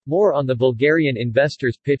More on the Bulgarian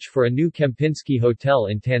investors' pitch for a new Kempinski hotel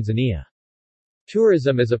in Tanzania.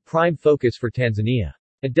 Tourism is a prime focus for Tanzania.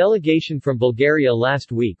 A delegation from Bulgaria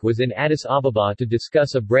last week was in Addis Ababa to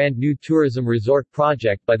discuss a brand new tourism resort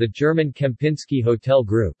project by the German Kempinski Hotel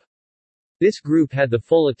Group. This group had the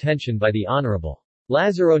full attention by the Honorable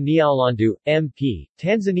Lazaro Nyalandu, MP,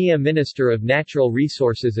 Tanzania Minister of Natural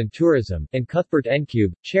Resources and Tourism, and Cuthbert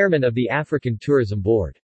Ncube, Chairman of the African Tourism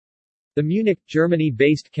Board. The Munich,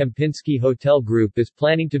 Germany-based Kempinski Hotel Group is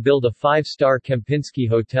planning to build a 5-star Kempinski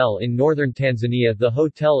hotel in northern Tanzania. The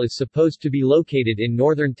hotel is supposed to be located in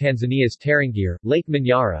northern Tanzania's Tarangire, Lake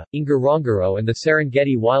Manyara, Ngorongoro and the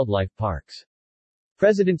Serengeti wildlife parks.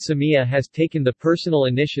 President Samia has taken the personal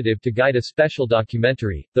initiative to guide a special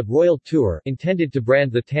documentary, The Royal Tour, intended to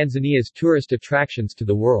brand the Tanzania's tourist attractions to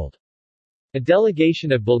the world. A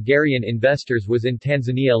delegation of Bulgarian investors was in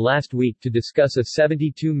Tanzania last week to discuss a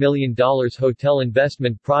 $72 million hotel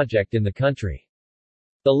investment project in the country.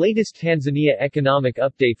 The latest Tanzania economic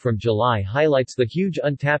update from July highlights the huge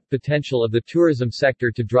untapped potential of the tourism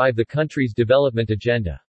sector to drive the country's development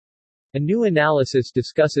agenda. A new analysis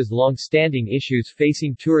discusses long-standing issues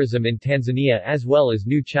facing tourism in Tanzania as well as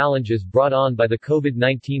new challenges brought on by the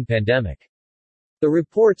COVID-19 pandemic. The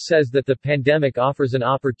report says that the pandemic offers an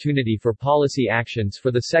opportunity for policy actions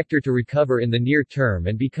for the sector to recover in the near term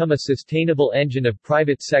and become a sustainable engine of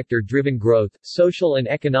private sector-driven growth, social and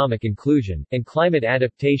economic inclusion, and climate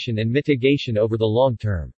adaptation and mitigation over the long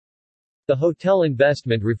term. The hotel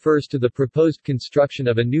investment refers to the proposed construction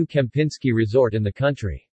of a new Kempinski resort in the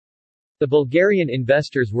country. The Bulgarian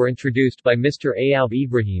investors were introduced by Mr. Ayoub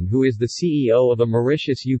Ibrahim, who is the CEO of a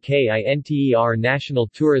Mauritius UKINTER National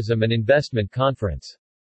Tourism and Investment Conference.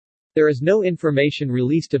 There is no information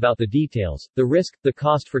released about the details, the risk, the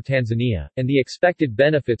cost for Tanzania, and the expected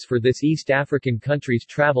benefits for this East African country's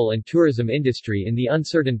travel and tourism industry in the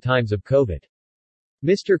uncertain times of COVID.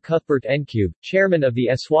 Mr. Cuthbert Ncube, chairman of the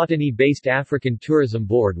Eswatini-based African Tourism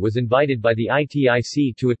Board, was invited by the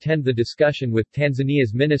ITIC to attend the discussion with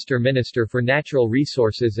Tanzania's Minister for Natural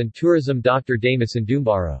Resources and Tourism Dr. Damas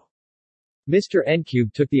Ndumbaro. Mr.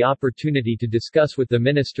 Ncube took the opportunity to discuss with the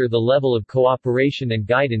minister the level of cooperation and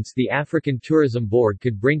guidance the African Tourism Board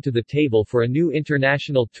could bring to the table for a new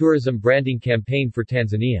international tourism branding campaign for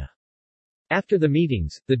Tanzania. After the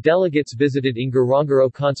meetings, the delegates visited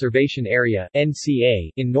Ngorongoro Conservation Area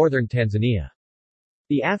 (NCA) in northern Tanzania.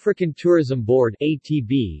 The African Tourism Board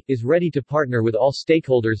 (ATB) is ready to partner with all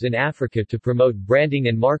stakeholders in Africa to promote branding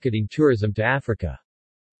and marketing tourism to Africa.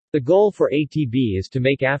 The goal for ATB is to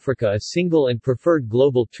make Africa a single and preferred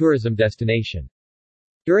global tourism destination.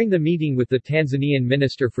 During the meeting with the Tanzanian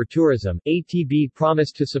Minister for Tourism, ATB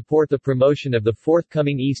promised to support the promotion of the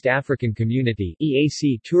forthcoming East African Community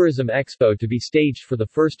 (EAC) Tourism Expo to be staged for the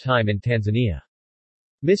first time in Tanzania.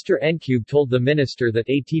 Mr. Ncube told the minister that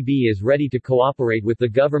ATB is ready to cooperate with the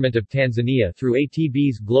government of Tanzania through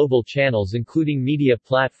ATB's global channels including media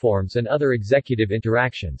platforms and other executive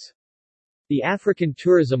interactions. The African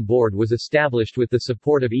Tourism Board was established with the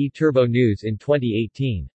support of eTurbo News in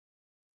 2018.